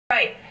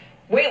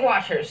Weight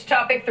Watchers,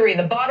 topic 3.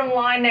 The bottom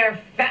line, they're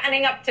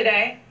fattening up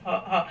today.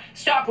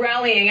 Stock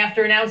rallying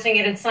after announcing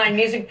it had signed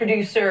music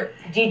producer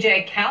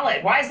DJ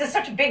Khaled. Why is this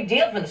such a big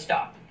deal for the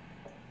stock?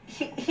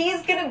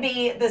 He's going to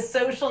be the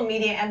social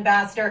media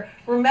ambassador.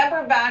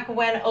 Remember back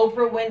when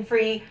Oprah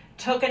Winfrey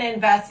took an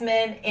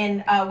investment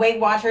in Weight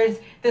Watchers?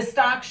 The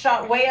stock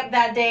shot way up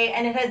that day,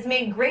 and it has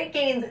made great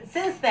gains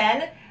since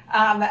then.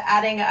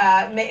 Fattening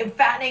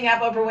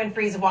up Oprah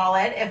Winfrey's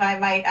wallet, if I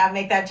might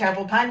make that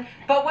terrible pun.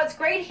 But what's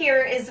great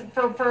here is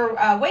for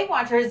Weight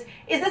Watchers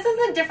is this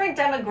is a different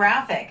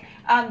demographic.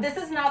 This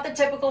is not the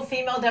typical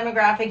female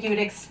demographic you would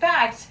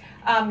expect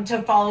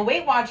to follow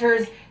Weight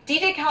Watchers.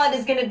 DJ Khaled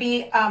is going to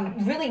be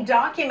really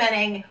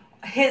documenting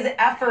his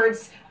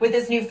efforts with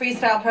this new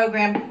freestyle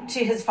program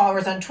to his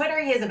followers on Twitter.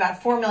 He has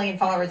about 4 million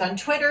followers on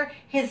Twitter.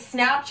 His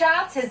snaps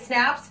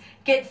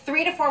get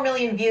 3 to 4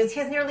 million views.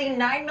 He has nearly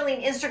 9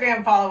 million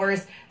Instagram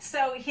followers.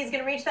 So he's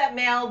going to reach that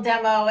male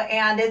demo,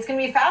 and it's going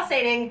to be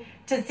fascinating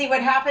to see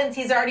what happens.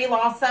 He's already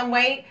lost some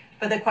weight,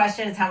 but the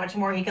question is how much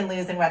more he can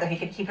lose and whether he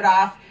can keep it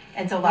off.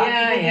 And so a lot of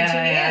people will be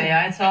tuning in.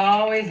 Yeah, it's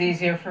always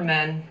easier for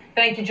men.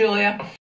 Thank you, Julia.